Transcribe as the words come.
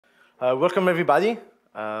Welcome everybody.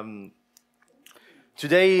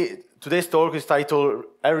 Today's talk is titled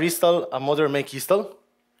rinstall, a modern Makefile.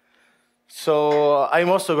 So I'm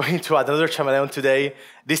also going to add another chameleon today.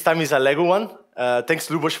 This time is a Lego one. Thanks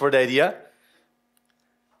Lubos for the idea.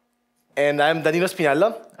 And I'm Danilo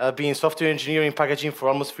Spinella. I've been software engineering packaging for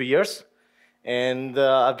almost 3 years. And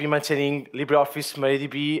I've been maintaining LibreOffice,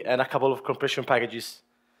 MariaDB, and a couple of compression packages.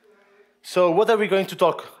 So what are we going to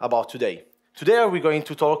talk about today? Today we're going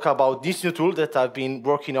to talk about this new tool that I've been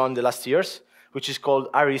working on the last years, which is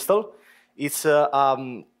called rinstall. It's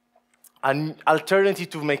an alternative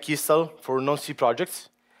to Makefile for non-C projects.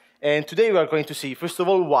 And today we are going to see, first of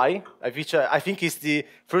all, why, which I think is the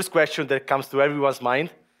first question that comes to everyone's mind.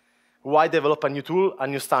 Why develop a new tool, a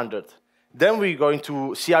new standard? Then we're going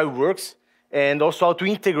to see how it works, and also how to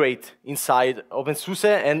integrate inside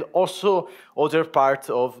openSUSE and also other parts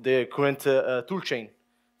of the current toolchain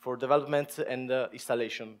for development and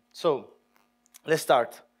installation. So let's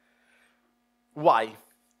start. Why?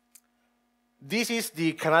 This is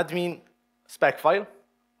the canadmin spec file.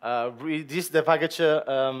 This is the package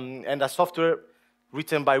and a software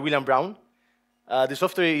written by William Brown. The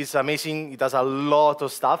software is amazing. It does a lot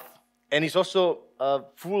of stuff. And it's also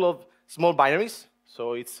full of small binaries.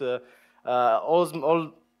 So it's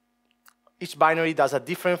each binary does a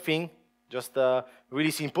different thing, just really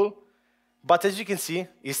simple. But as you can see,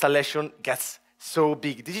 installation gets so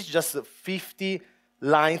big. This is just 50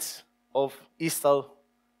 lines of install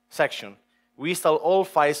section. We install all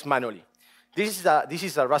files manually. This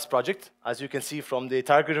is a Rust project, as you can see from the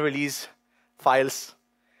target release files.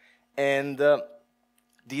 And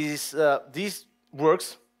this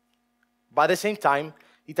works, but at the same time,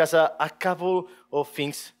 it has a couple of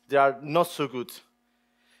things that are not so good.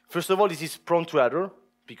 First of all, this is prone to error,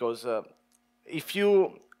 because if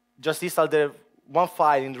you just install the one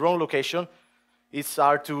file in the wrong location, it's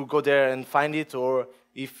hard to go there and find it, or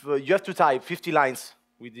if you have to type 50 lines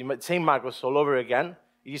with the same macros all over again,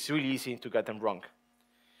 it is really easy to get them wrong.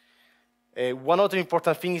 One other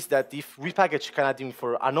important thing is that if we package canadmin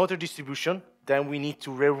for another distribution, then we need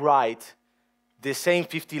to rewrite the same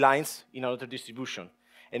 50 lines in another distribution.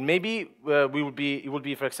 And maybe it will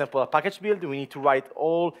be, for example, a package build. We need to write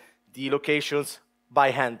all the locations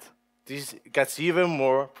by hand. This gets even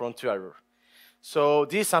more prone to error. So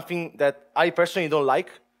this is something that I personally don't like.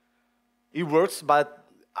 It works, but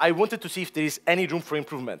I wanted to see if there is any room for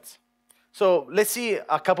improvement. So let's see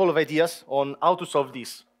a couple of ideas on how to solve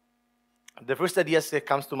this. The first idea that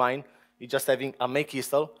comes to mind is just having a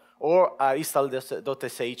Makefile or a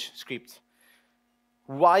install.sh script.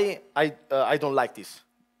 Why I don't like this?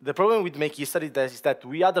 The problem with Makefile is that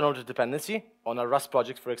we add another dependency on a Rust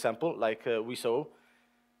project, for example, like we saw.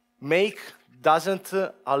 Make doesn't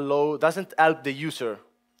help the user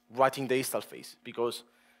writing the install phase, because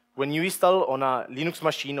when you install on a Linux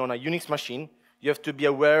machine, on a Unix machine, you have to be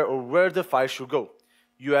aware of where the file should go.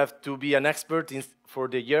 You have to be an expert for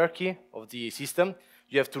the hierarchy of the system.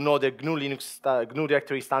 You have to know the GNU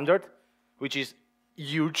Directory standard, which is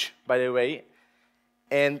huge, by the way.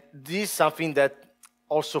 And this is something that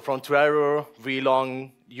also prone to error, really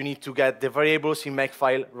long. You need to get the variables in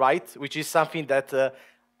Makefile right, which is something that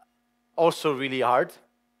also really hard.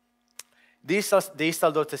 The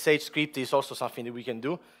install.sh script is also something that we can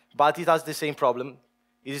do, but it has the same problem.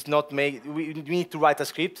 It is not made. We need to write a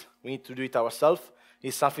script. We need to do it ourselves.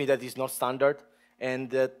 It's something that is not standard, and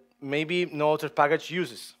that maybe no other package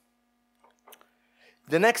uses.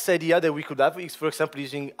 The next idea that we could have is, for example,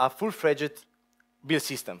 using a full-fledged build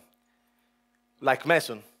system, like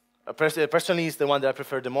Mason. Personally, it's the one that I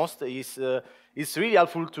prefer the most. It's really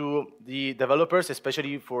helpful to the developers,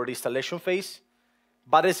 especially for the installation phase.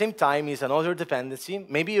 But at the same time, it's another dependency.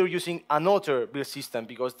 Maybe you're using another build system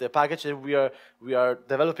because the package that we are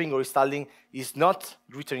developing or installing is not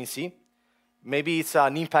written in C. Maybe it's a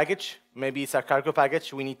NIM package. Maybe it's a cargo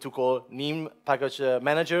package. We need to call NIM package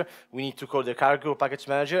manager. We need to call the cargo package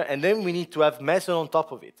manager. And then we need to have Mason on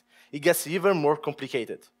top of it. It gets even more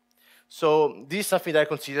complicated. So this is something that I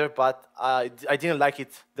consider, but I didn't like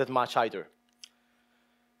it that much either.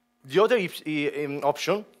 The other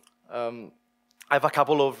option, I have a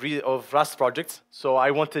couple of Rust projects, so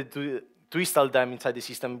I wanted to install them inside the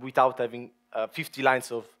system without having 50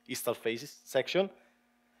 lines of install phases section.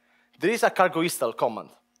 There is a cargo install command.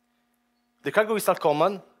 The cargo install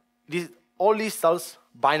command only installs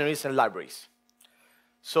binaries and libraries.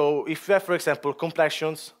 So if you have, for example,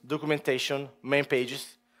 completions, documentation, main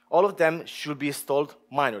pages, all of them should be installed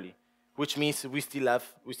manually, which means we still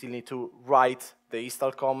need to write the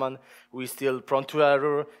install command, we still prone to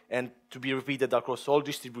error, and to be repeated across all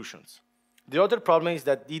distributions. The other problem is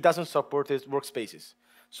that it doesn't support workspaces.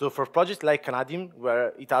 So for projects like Canadian,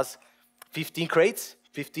 where it has 15 crates,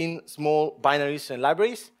 15 small binaries and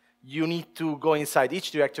libraries, you need to go inside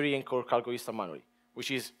each directory and call cargo install manually, which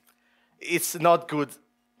is, it's not good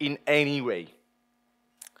in any way.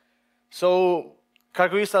 So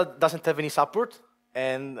cargo install doesn't have any support,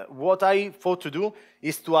 and what I thought to do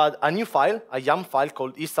is to add a new file, a YAML file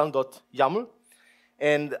called install.yaml.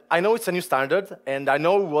 And I know it's a new standard, and I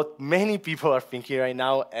know what many people are thinking right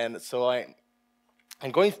now, and so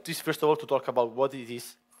I'm going to, first of all, to talk about what it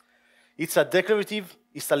is. It's a declarative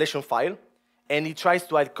installation file, and it tries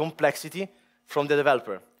to add complexity from the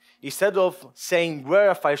developer. Instead of saying where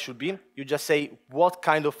a file should be, you just say what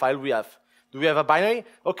kind of file we have. Do we have a binary?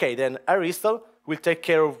 OK, then rinstall will take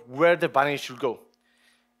care of where the binary should go.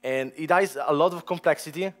 And it has a lot of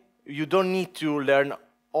complexity. You don't need to learn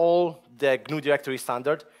all the GNU directory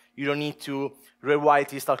standard. You don't need to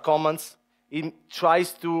rewrite install commands. It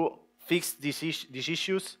tries to fix these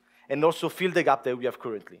issues and also fill the gap that we have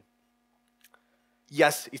currently.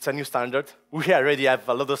 Yes, it's a new standard. We already have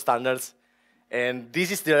a lot of standards. And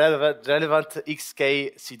this is the relevant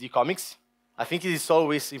XK CD comics. I think it is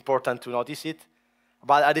always important to notice it.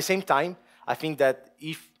 But at the same time, I think that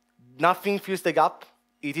if nothing fills the gap,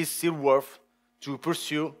 it is still worth to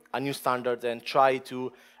pursue a new standard and try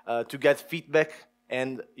to get feedback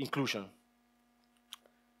and inclusion.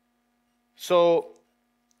 So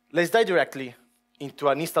let's dive directly into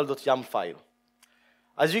an install.yaml file.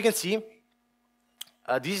 As you can see,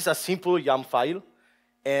 this is a simple YAML file,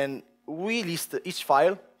 and we list each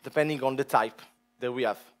file depending on the type that we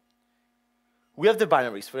have. We have the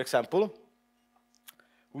binaries, for example.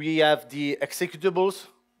 We have the executables.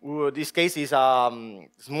 This case is a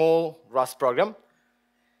small Rust program.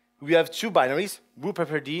 We have two binaries,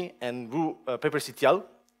 woo-paper-d and woo-paper-ctl.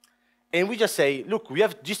 And we just say, look, we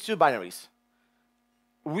have these two binaries.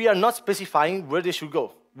 We are not specifying where they should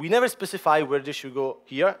go. We never specify where they should go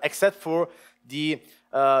here, except for the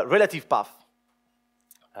relative path.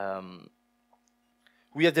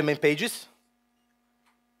 We have the main pages,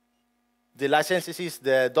 the licenses,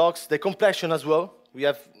 the docs, the completion as well. We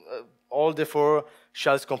have all the 4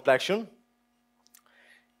 shells completion.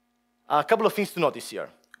 A couple of things to notice here.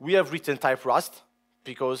 We have written type Rust,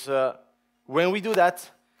 because when we do that,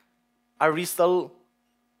 our rinstall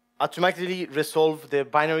automatically resolve the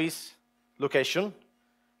binaries location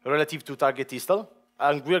relative to target install.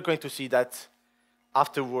 And we are going to see that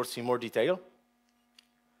afterwards in more detail.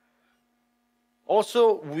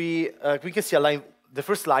 Also, we can see a line. The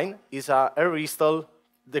first line is a rinstall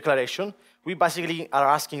declaration. We basically are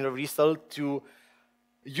asking the rinstall to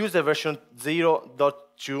use the version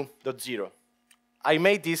 0.2.0. I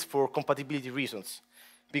made this for compatibility reasons,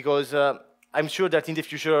 because I'm sure that in the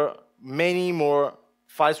future, many more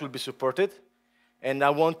files will be supported, and I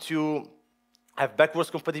want to have backwards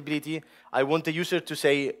compatibility. I want the user to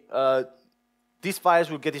say, these files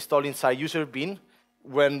will get installed inside user bin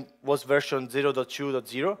when was version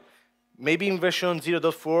 0.2.0. Maybe in version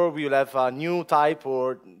 0.4, we will have a new type,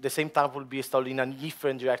 or the same type will be installed in a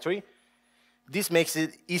different directory. This makes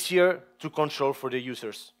it easier to control for the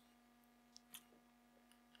users.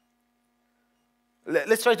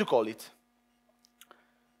 Let's try to call it.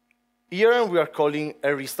 Here we are calling a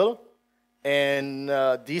rinstall, and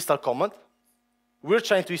the install command. We're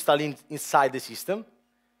trying to install inside the system.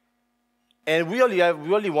 And we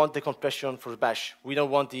only want the compression for bash. We don't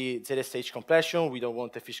want the ZSH compression. We don't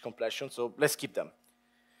want the fish compression. So let's skip them.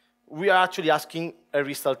 We are actually asking a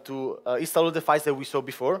rinstall to install all the files that we saw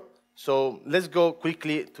before. So let's go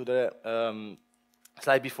quickly to the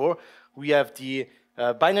slide before. We have the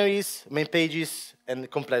binaries, main pages, and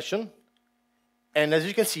completion. And as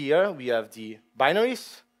you can see here, we have the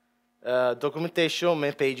binaries, documentation,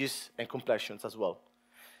 main pages, and completions as well.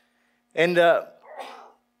 And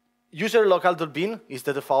user local.bin is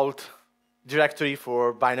the default directory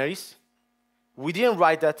for binaries. We didn't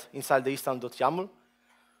write that inside the install.yaml.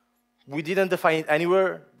 We didn't define it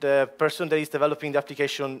anywhere. The person that is developing the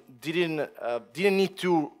application didn't need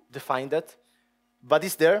to define that, but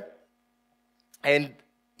it's there. And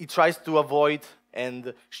it tries to avoid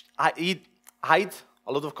and hide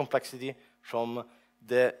a lot of complexity from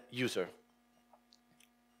the user.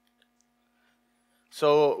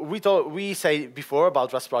 So we say before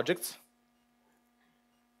about Rust projects.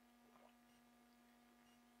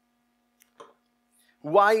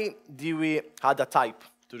 Why do we add a type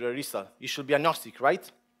to the rinstall? It should be agnostic,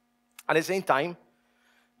 right? At the same time,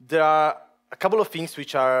 there are a couple of things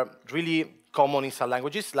which are really common in some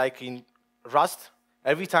languages, like in Rust.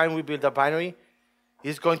 Every time we build a binary,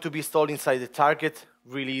 it's going to be installed inside the target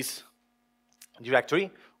release directory,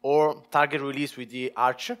 or target release with the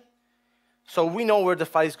arch. So we know where the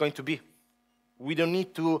file is going to be. We don't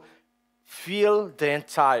need to fill the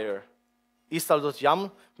entire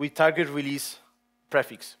install.yaml with target release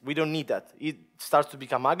prefix. We don't need that. It starts to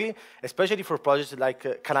become ugly, especially for projects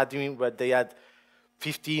like Canadian, where they had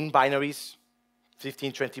 15 binaries,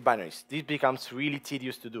 15, 20 binaries. This becomes really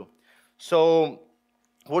tedious to do. So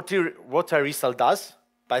what a restall does,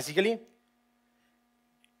 basically,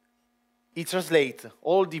 it translates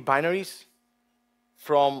all the binaries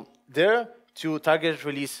from there to target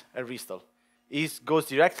release and restall. It goes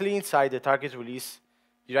directly inside the target release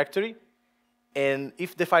directory, and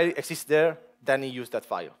if the file exists there, then you use that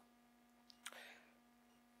file.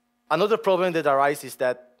 Another problem that arises is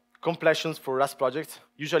that completions for Rust projects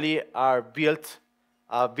usually are built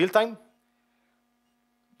build time,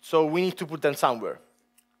 so we need to put them somewhere.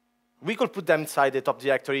 We could put them inside the top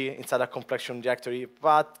directory, inside a completion directory,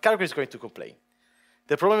 but Cargo is going to complain.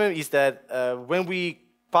 The problem is that when we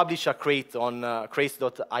publish a crate on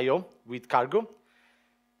crates.io with Cargo,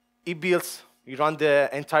 it builds, we run the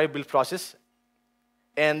entire build process,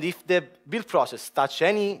 and if the build process touches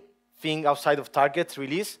anything outside of target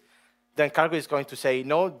release, then Cargo is going to say,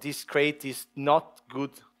 no, this crate is not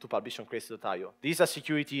good to publish on crates.io. This is a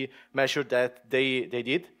security measure that they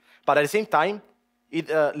did, but at the same time, it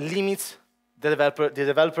limits the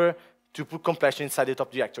developer to put completion inside the top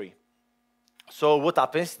directory. So what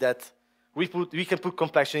happens is that we can put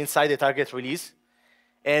completion inside the target release,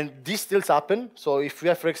 and this still happens. So if we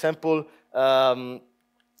have, for example,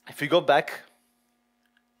 if we go back,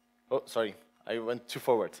 oh, sorry, I went too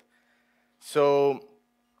forward. So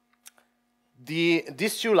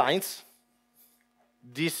these two lines,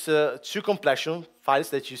 these two completion files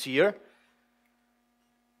that you see here,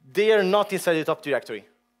 they are not inside the top directory.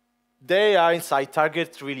 They are inside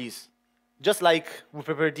target release, just like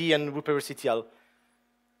WPPRD and WPPRCTL.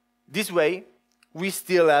 This way, we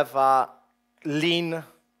still have a lean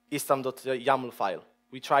istam.yaml file.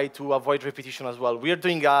 We try to avoid repetition as well. We are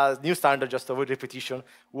doing a new standard just to avoid repetition.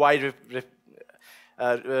 Why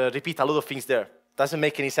repeat a lot of things there? Doesn't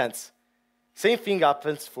make any sense. Same thing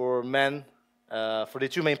happens for for the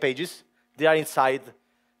two main pages. They are inside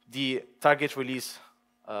the target release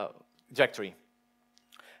directory.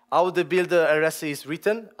 How the build RS is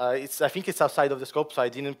written, I think it's outside of the scope, so I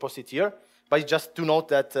didn't post it here. But just to note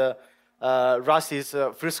that Rust is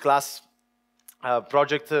a first-class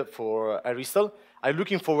project for a restall. I'm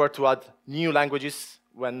looking forward to add new languages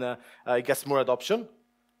when it gets more adoption.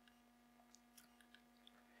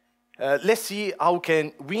 Let's see how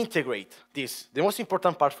can we integrate this. The most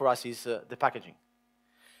important part for us is the packaging.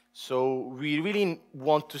 So we really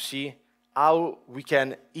want to see how we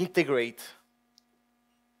can integrate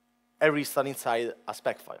a restall inside a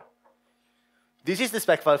spec file. This is the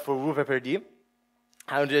spec file for WPPRD.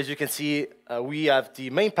 And as you can see, we have the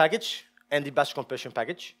main package and the bash completion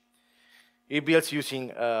package. It builds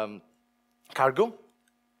using Cargo.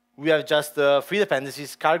 We have just 3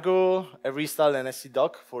 dependencies, Cargo, a restall, and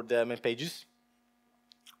scdoc for the main pages.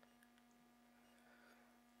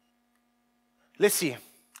 Let's see.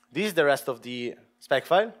 This is the rest of the spec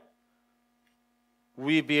file.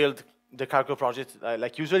 We build the Cargo project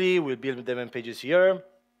like usually. We'll build the main pages here.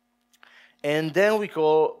 And then we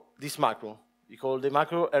call this macro. We call the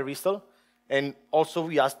macro a restall. And also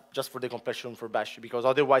we ask just for the completion for bash, because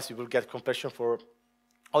otherwise we will get completion for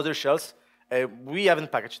other shells. We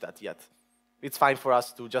haven't packaged that yet. It's fine for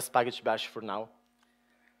us to just package bash for now.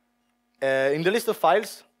 In the list of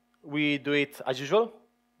files, we do it as usual.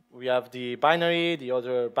 We have the binary, the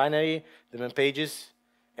other binary, the main pages,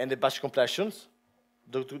 and the bash completions,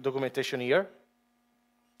 documentation here.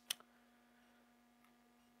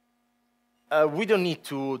 We don't need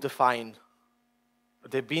to define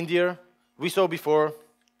the BINDIR. We saw before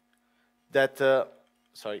that, that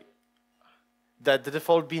the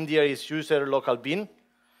default BINDIR is user local bin.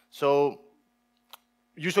 So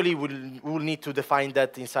usually we'll need to define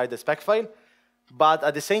that inside the spec file. But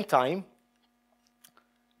at the same time,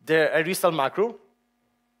 the restall macro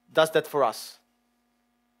does that for us.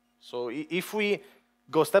 So if we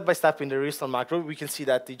go step by step in the restall macro, we can see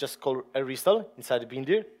that it just called a restall inside the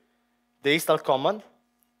BINDIR. The install command,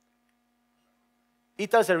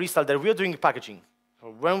 it does a restall that we are doing packaging.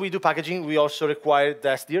 So when we do packaging, we also require the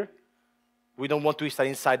sdir. We don't want to install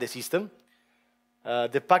inside the system.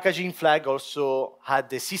 The packaging flag also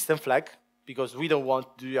had the system flag, because we don't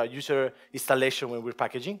want to do a user installation when we're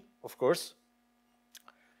packaging, of course.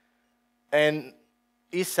 And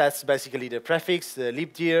it sets basically the prefix, the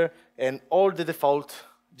libdir, and all the default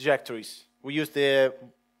directories. We use the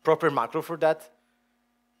proper macro for that.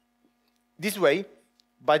 This way,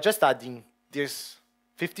 by just adding these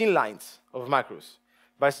 15 lines of macros,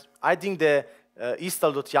 by adding the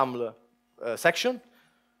install.yaml section,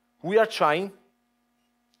 we are trying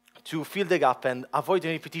to fill the gap and avoid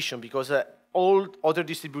any repetition, because all other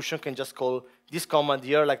distribution can just call this command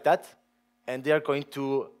here like that, and they are going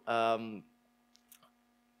to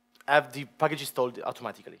have the package installed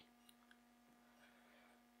automatically.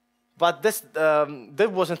 But this,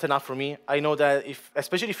 that wasn't enough for me. I know that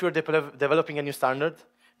especially if you're developing a new standard,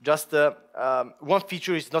 just one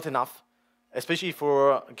feature is not enough, especially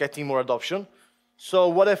for getting more adoption. So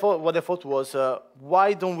what I thought was,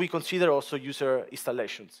 why don't we consider also user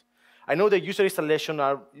installations? I know that user installations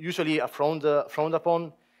are usually frowned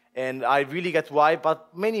upon, and I really get why,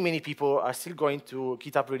 but many people are still going to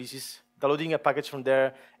GitHub releases, downloading a package from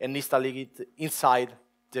there and installing it inside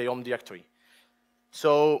the home directory.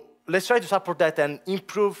 So let's try to support that and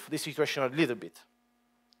improve the situation a little bit.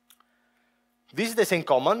 This is the same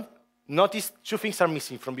command. Notice two things are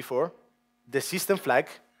missing from before: the system flag,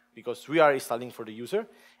 because we are installing for the user,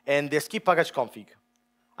 and the skip package config.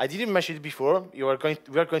 I didn't mention it before. We are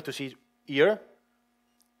going to see it here.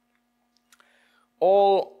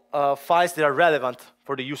 All files that are relevant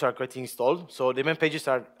for the user are getting installed. So the main pages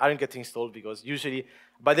aren't getting installed, because usually,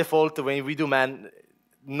 by default, when we do man,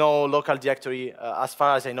 no local directory, as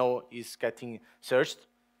far as I know, is getting searched,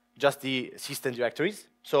 just the system directories.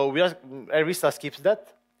 So rinstall skips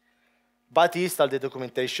that, but he installed the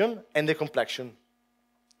documentation and the completion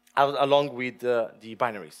along with the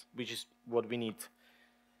binaries, which is what we need.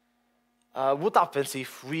 What happens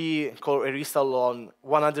if we call a rinstall on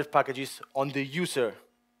 100 packages on the user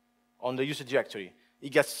directory? It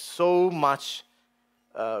gets so much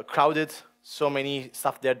crowded, so many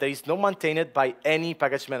stuff there. There is no maintained by any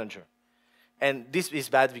package manager. And this is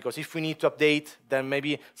bad, because if we need to update, then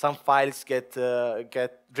maybe some files get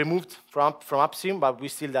removed from upstream, but we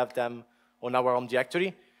still have them on our home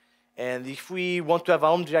directory. And if we want to have a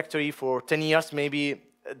home directory for 10 years, maybe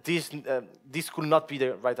this could not be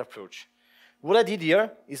the right approach. What I did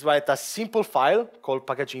here is write a simple file called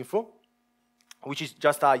package.info, which is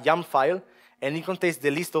just a YAML file, and it contains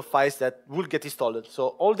the list of files that will get installed. So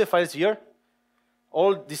all the files here,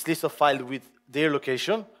 all this list of files with their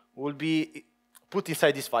location, will be put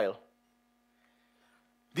inside this file.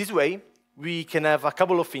 This way, we can have a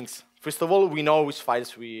couple of things. First of all, we know which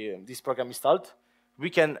files this program installed.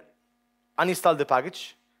 We can uninstall the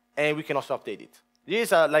package, and we can also update it.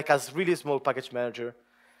 This is like a really small package manager.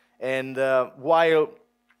 And while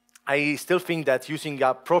I still think that using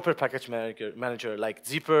a proper package manager like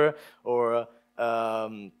Zipper or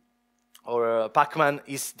Pacman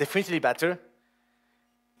is definitely better,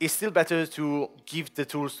 it's still better to give the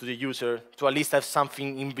tools to the user to at least have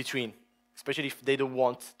something in between, especially if they don't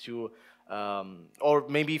want to, or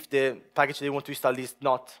maybe if the package they want to install is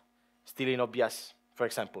not still in OBS, for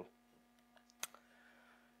example.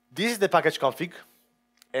 This is the package config.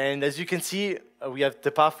 And as you can see, we have the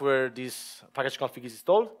path where this package config is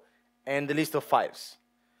installed and the list of files.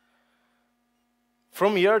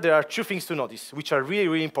 From here, there are two things to notice, which are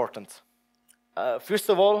really important. First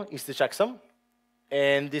of all is the checksum,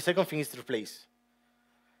 and the second thing is the replace.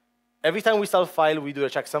 Every time we install a file, we do a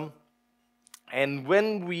checksum, and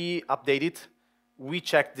when we update it, we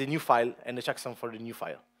check the new file and the checksum for the new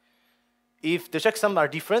file. If the checksums are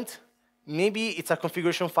different, maybe it's a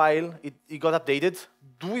configuration file, it got updated.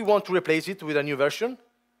 Do we want to replace it with a new version?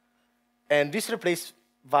 And this replace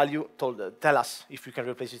value tell us if we can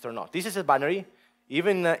replace it or not. This is a binary.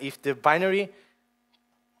 Even if the binary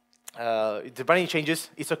changes,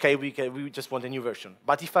 it's okay, we just want a new version.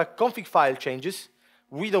 But if a config file changes,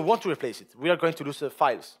 we don't want to replace it. We are going to lose the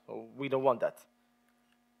files, so we don't want that.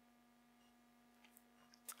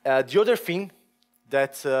 The other thing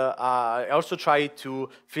that I also try to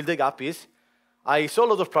fill the gap is, I saw a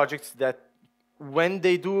lot of projects that when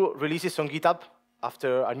they do releases on GitHub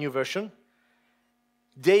after a new version,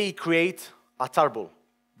 they create a tarball.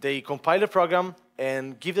 They compile a program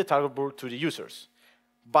and give the tarball to the users.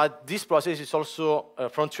 But this process is also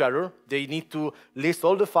prone to error. They need to list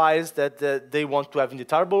all the files that they want to have in the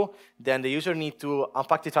tarball. Then the user needs to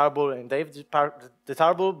unpack the tarball, and they have the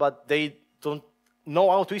tarball, but they don't know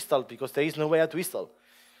how to install because there is no way how to install.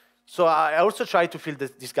 So I also tried to fill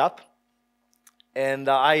this gap, and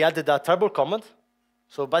I added a tarball command.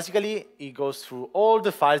 So basically, it goes through all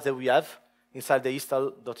the files that we have inside the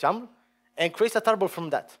install.yaml and creates a tarball from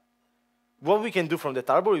that. What we can do from the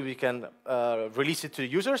tarball is we can release it to the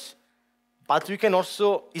users, but we can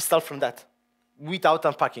also install from that without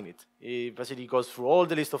unpacking it. It basically goes through all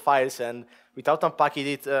the list of files, and without unpacking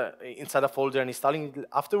it inside a folder and installing it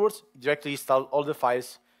afterwards, directly install all the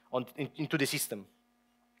files into the system.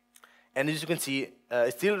 And as you can see,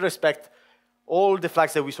 it still respect all the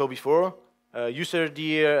flags that we saw before,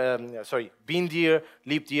 user-dir, BINDIR,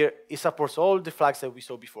 libdir, it supports all the flags that we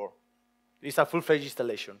saw before. It's a full-fledged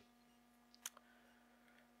installation.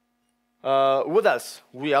 What else?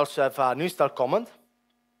 We also have an install command.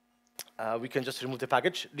 We can just remove the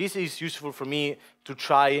package. This is useful for me to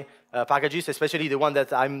try packages, especially the one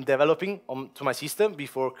that I'm developing to my system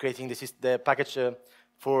before creating the package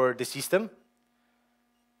for the system.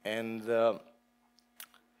 And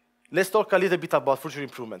let's talk a little bit about future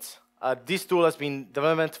improvements. This tool has been in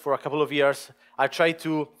development for a couple of years. I tried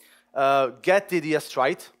to get the ideas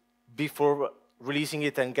right before releasing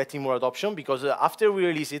it and getting more adoption, because after we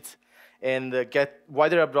release it and get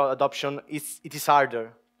wider adoption, it is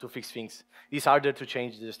harder to fix things. It's harder to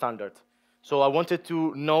change the standard. So I wanted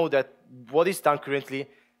to know that what is done currently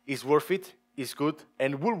is worth it, is good,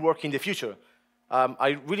 and will work in the future.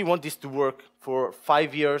 I really want this to work for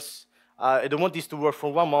 5 years. I don't want this to work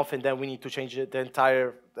for 1 month and then we need to change the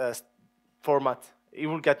entire format. It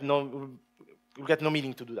will get no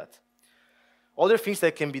meaning to do that. Other things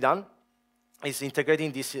that can be done is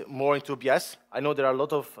integrating this more into OBS. I know there are a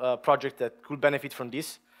lot of projects that could benefit from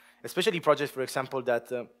this, especially projects, for example,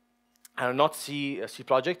 that are not C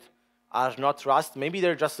project, are not Rust. Maybe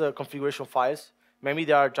they're just configuration files. Maybe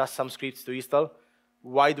there are just some scripts to install.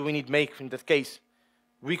 Why do we need Make in that case?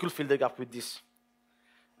 We could fill the gap with this.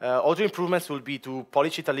 Other improvements will be to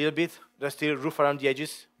polish it a little bit. There's still roof around the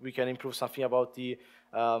edges. We can improve something about the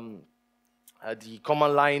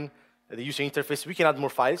command line, the user interface. We can add more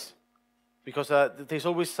files, because there's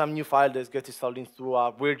always some new file that gets installed into a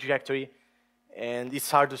weird directory, and it's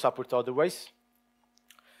hard to support otherwise.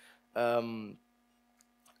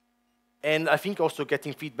 And I think also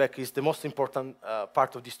getting feedback is the most important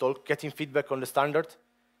part of this talk. Getting feedback on the standard,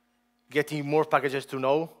 getting more packages to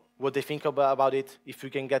know what they think about it, if we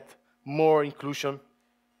can get more inclusion,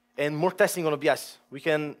 and more testing on OBS. We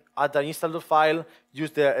can add an installer file,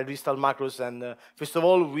 use the reinstall macros, and first of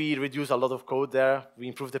all, we reduce a lot of code there, we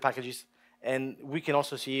improve the packages, and we can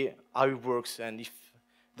also see how it works, and if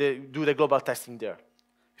they do the global testing there.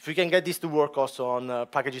 If we can get this to work also on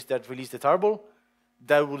packages that release the tarball,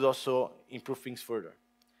 that would also improve things further.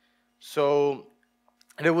 So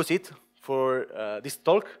that was it for this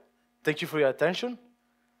talk. Thank you for your attention.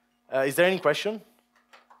 Is there any question?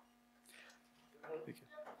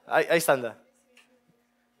 I stand there.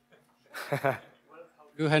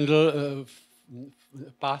 You handle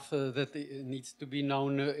path that needs to be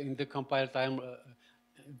known in the compile time.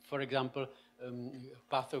 For example,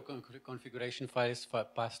 path to configuration files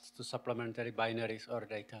passed to supplementary binaries or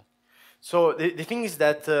data. So the thing is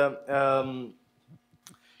that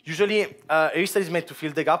usually a restart is meant to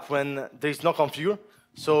fill the gap when there is no configure.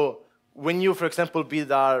 So when you, for example,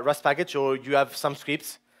 build a Rust package or you have some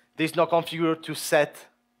scripts, there is no configure to set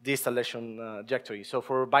the installation directory. So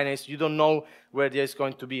for binaries, you don't know where there is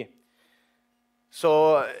going to be.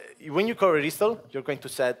 So when you call a reinstall, you're going to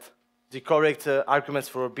set the correct arguments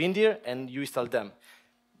for BINDIR and you install them.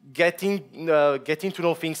 Getting to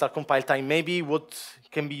know things at compile time, maybe what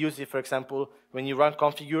can be used, for example, when you run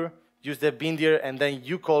configure, use the BINDIR and then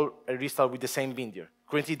you call a restart with the same BINDIR.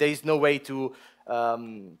 Currently, there is no way to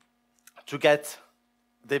get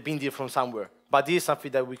the BINDIR from somewhere. But this is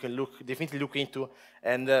something that we can definitely look into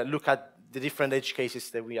and look at the different edge cases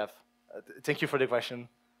that we have. Thank you for the question.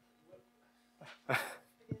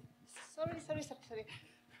 Sorry.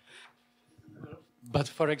 But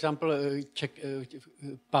for example, check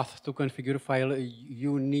path to configure file.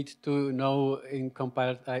 You need to know in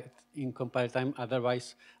compile time.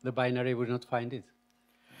 Otherwise, the binary will not find it.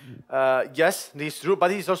 Yes, this is true. But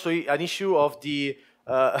this is also an issue of the.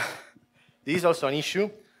 This is also an issue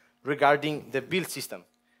regarding the build system.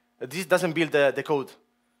 This doesn't build the code.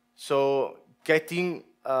 So getting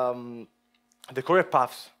the correct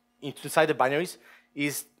paths inside the binaries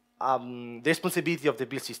is the responsibility of the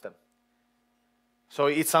build system. So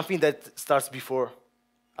it's something that starts before.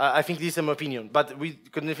 I think this is my opinion, but we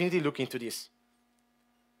could definitely look into this.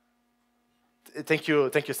 Thank you,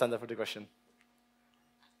 Standard, for the question.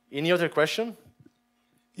 Any other question?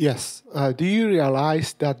 Yes. Do you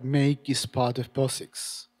realize that Make is part of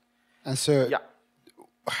POSIX? And so, yeah.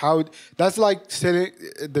 How that's like selling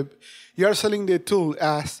you are selling the tool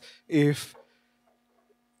as if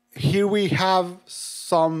here we have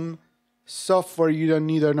some software, you don't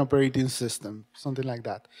need an operating system, something like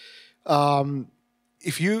that.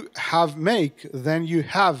 If you have Make, then you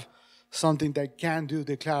have something that can do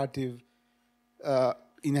declarative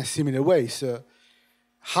in a similar way. So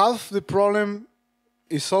half the problem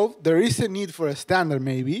is solved. There is a need for a standard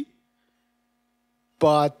maybe,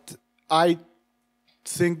 but I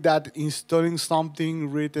think that installing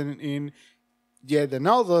something written in yet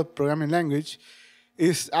another programming language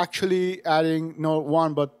is actually adding not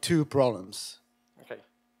one but two problems. Okay.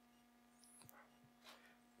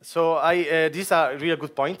 So this is a really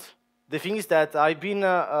good point. The thing is that I've been,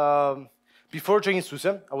 before joining SUSE,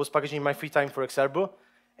 I was packaging in my free time for Exerbo.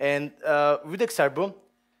 And with Exerbo,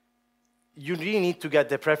 you really need to get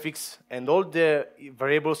the prefix and all the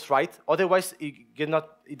variables right. Otherwise,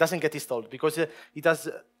 it doesn't get installed because it has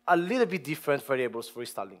a little bit different variables for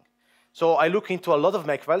installing. So I look into a lot of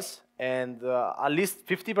Makefiles, and at least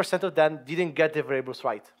 50% of them didn't get the variables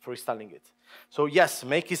right for installing it. So yes,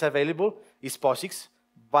 Make is available, it's POSIX,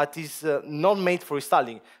 but it's not made for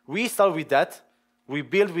installing. We install with that, we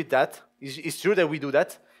build with that. It's true that we do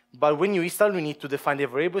that, but when you install, we need to define the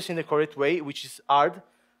variables in the correct way, which is hard.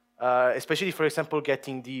 Especially, for example,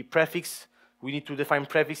 getting the prefix. We need to define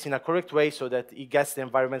prefix in a correct way so that it gets the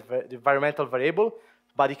environmental variable,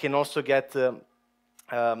 but it can also get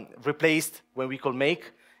replaced when we call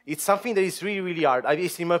make. It's something that is really, really hard.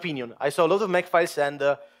 It's in my opinion. I saw a lot of Makefiles, and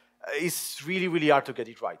it's really, really hard to get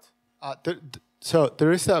it right. So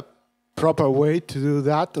there is a proper way to do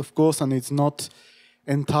that, of course, and it's not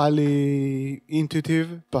entirely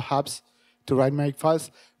intuitive, perhaps, to write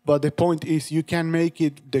Makefiles. But the point is you can make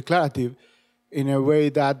it declarative in a way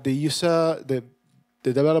that the user, the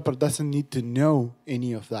developer doesn't need to know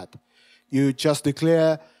any of that. You just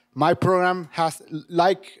declare, my program has,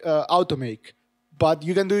 like automake, but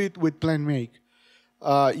you can do it with plain make.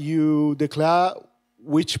 You declare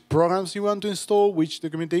which programs you want to install, which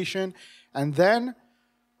documentation, and then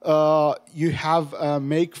you have a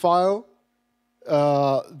Makefile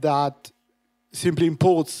that simply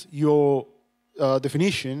imports your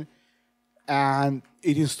definition, and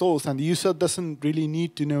it installs, and the user doesn't really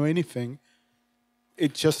need to know anything.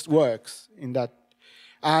 It just works in that.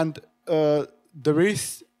 And there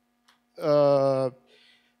is a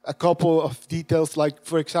couple of details, like,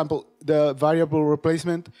 for example, the variable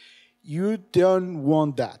replacement. You don't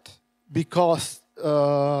want that because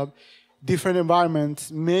different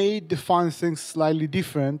environments may define things slightly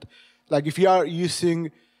different. Like if you are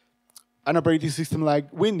using an operating system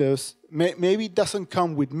like Windows, maybe it doesn't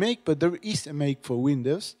come with Make, but there is a Make for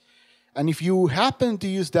Windows. And if you happen to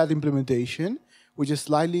use that implementation, which is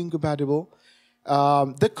slightly incompatible,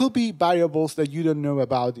 there could be variables that you don't know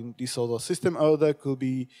about in this other system, or there could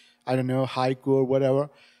be, I don't know, hardcode or whatever.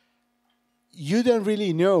 You don't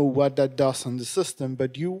really know what that does on the system,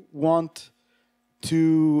 but you want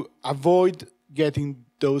to avoid getting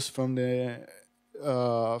those from the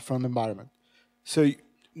environment. So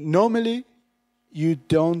normally, you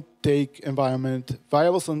don't take environment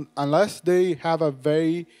variables unless they have a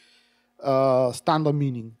very standard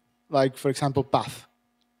meaning, like, for example, path.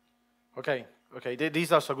 Okay. This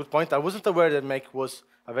is also a good point. I wasn't aware that Make was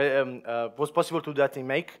possible to do that in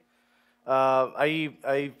Make.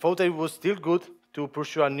 I thought it was still good to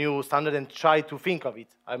pursue a new standard and try to think of it.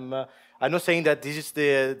 I'm not saying that this is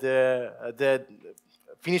the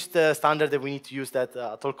finished standard that we need to use that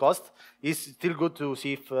at all cost. It's still good to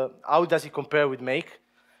see if, how does it compare with Make.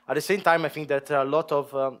 At the same time, I think that there are a lot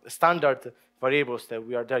of standard variables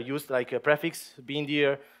that are used, like PREFIX,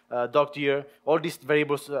 BINDIR, docdir, all these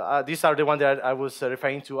variables. These are the ones that I was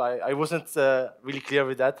referring to. I wasn't really clear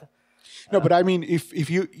with that. No, but I mean, if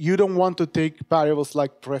you don't want to take variables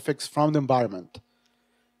like prefix from the environment,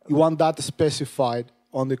 you want that specified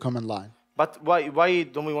on the command line. But why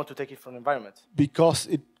don't we want to take it from the environment? Because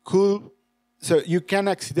it could, so you can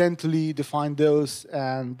accidentally define those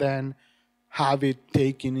and then have it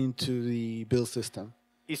taken into the build system.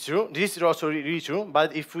 It's true. This is also really true.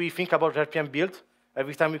 But if we think about RPM build,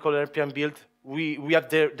 every time we call RPM build, we have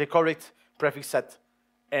the correct prefix set.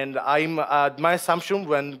 And my assumption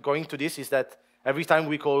when going to this is that every time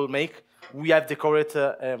we call make, we have the correct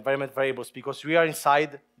environment variables because we are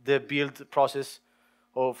inside the build process,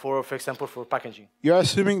 or for example, for packaging. You're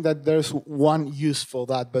assuming that there's one use for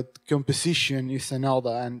that, but composition is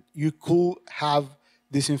another, and you could have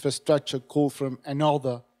this infrastructure called from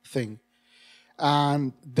another thing.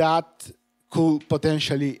 And that could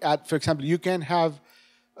potentially add, for example, you can have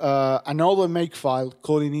another Makefile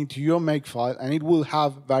calling into your Makefile, and it will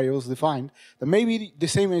have variables defined that may be the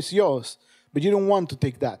same as yours, but you don't want to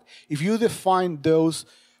take that. If you define those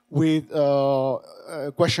with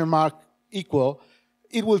question mark equal,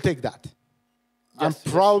 it will take that. Yes,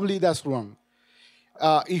 and probably that's wrong.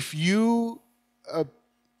 If you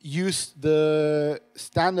use the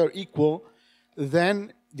standard equal,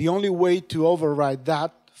 then the only way to override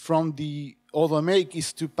that from the other make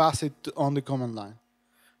is to pass it on the command line.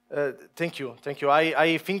 Thank you.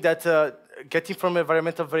 I think that getting from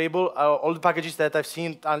environmental variable, all the packages that I've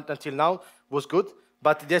seen until now was good,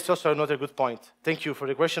 But that's also another good point. Thank you for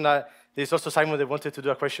the question. There's also Simon that wanted to do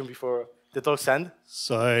a question before the talk's end.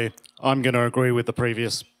 So I'm going to agree with the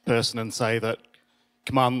previous person and say that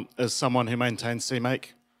as someone who maintains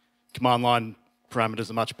CMake, command line parameters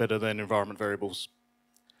are much better than environment variables.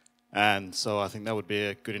 And so I think that would be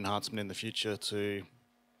a good enhancement in the future to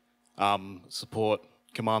support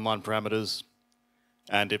command line parameters.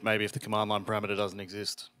 And maybe if the command line parameter doesn't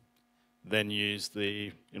exist, then use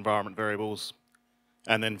the environment variables.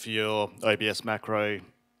 And then for your OBS macro,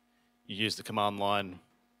 you use the command line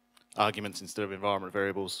arguments instead of environment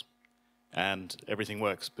variables. And everything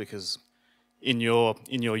works because in your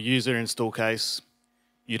user install case,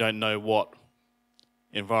 you don't know what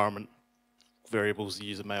environment variables the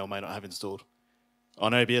user may or may not have installed.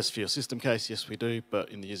 On OBS for your system case, yes we do, but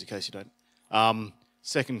in the user case you don't.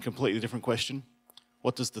 Second, completely different question.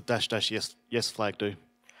 What does the -- yes flag do?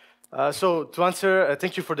 So to answer,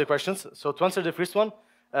 thank you for the questions. So to answer the first one,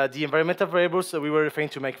 the environmental variables, we were referring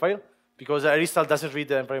to Makefile, because rinstall doesn't read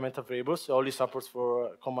the environmental variables, so only supports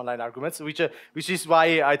for command line arguments, which is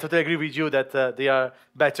why I totally agree with you that they are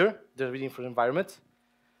better than reading for the environment.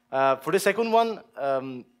 For the second one,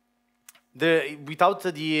 without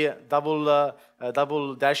the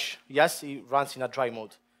double dash yes, it runs in a dry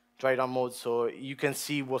run mode, so you can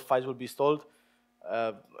see what files will be installed.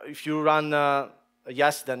 If you run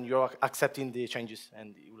yes, then you're accepting the changes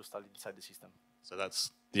and it will install inside the system. So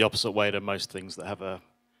that's the opposite way to most things that have a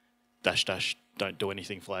 -- don't do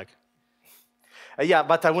anything flag. Yeah,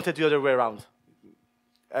 but I wanted the other way around.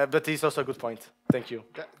 But it's also a good point. Thank you.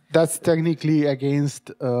 That's technically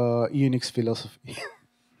against Unix philosophy.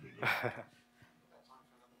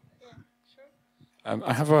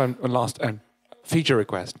 I have a last feature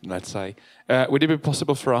request, let's say. Would it be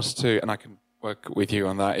possible for us to, and I can work with you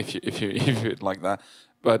on that if you'd like that,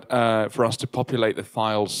 but for us to populate the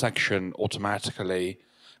file section automatically?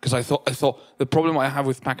 Because I thought the problem I have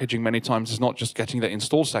with packaging many times is not just getting the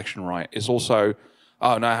install section right, it's also,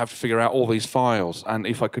 oh, now I have to figure out all these files, and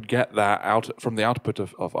if I could get that out from the output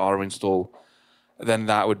of our install, then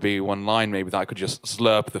that would be one line maybe that I could just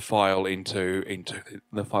slurp the file into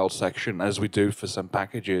the file section as we do for some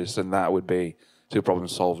packages, and that would be two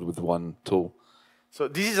problems solved with one tool. So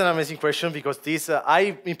this is an amazing question because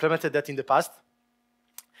I implemented that in the past.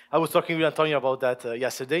 I was talking with Antonio about that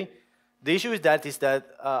yesterday. The issue with that is that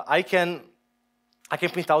I can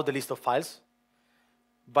print out the list of files,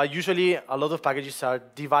 but usually a lot of packages are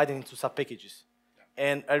divided into sub-packages.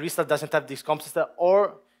 And a rinstall doesn't have this concept,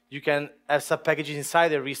 or you can have sub-packages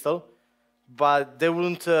inside a rinstall, but they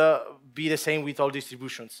wouldn't be the same with all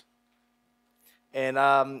distributions. And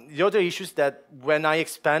the other issue is that when I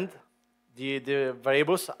expand the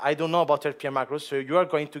variables, I don't know about RPM macros, so you are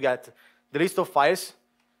going to get the list of files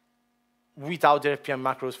without the RPM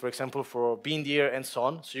macros, for example, for BINDIR and so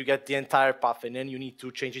on. So you get the entire path, and then you need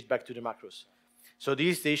to change it back to the macros. So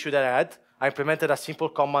this is the issue that I had. I implemented a simple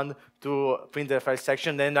command to print the file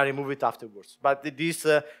section, then I remove it afterwards. But this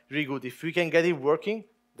is really good. If we can get it working,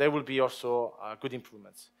 there will be also good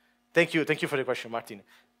improvements. Thank you for the question, Martin.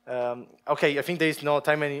 Okay, I think there is no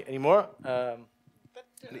time anymore.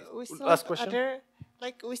 We still Last have question.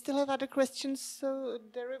 we still have other questions, so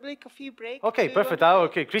there will be a coffee break. Okay, perfect.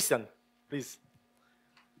 Okay, Christian, please.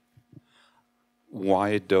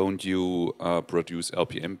 Why don't you produce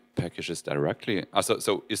LPM packages directly?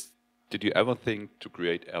 Did you ever think to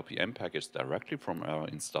create LPM packages directly from our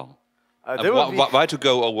install? Why to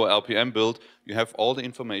go over LPM build? You have all the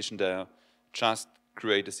information there. Just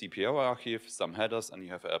create a CPO archive, some headers, and you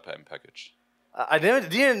have an LPM package. I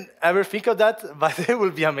didn't ever think of that, but it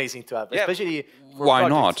would be amazing to have, especially for why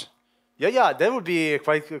projects. not? Yeah, that would be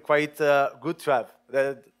quite good to have.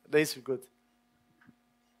 That is good.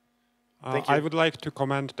 Thank you. I would like to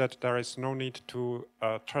comment that there is no need to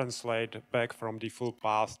translate back from the full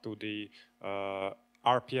path to the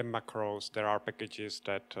RPM macros. There are packages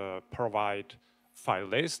that provide file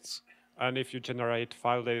lists, and if you generate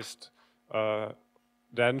file list,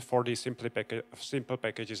 then for the simple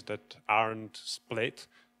packages that aren't split,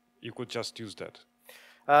 you could just use that.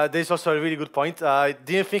 There's also a really good point. I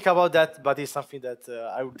didn't think about that, but it's something that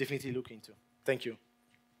I would definitely look into. Thank you.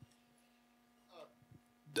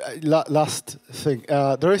 Last thing,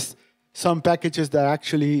 there is some packages that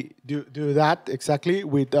actually do that exactly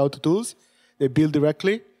with auto tools. They build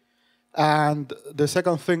directly. And the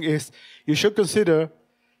second thing is you should consider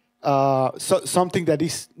something that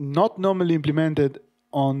is not normally implemented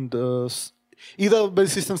on either the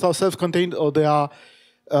systems are self-contained or they are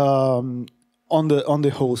on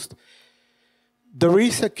the host. There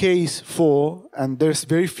is a case for, and there's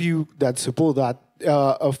very few that support that,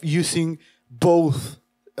 of using both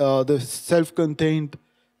the self-contained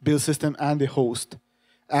build system and the host,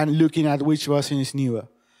 and looking at which version is newer,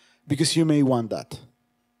 because you may want that.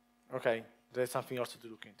 Okay, there's something else to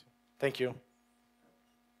look into. Thank you.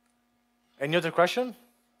 Any other question?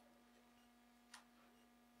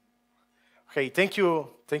 Okay, thank you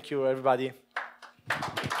everybody.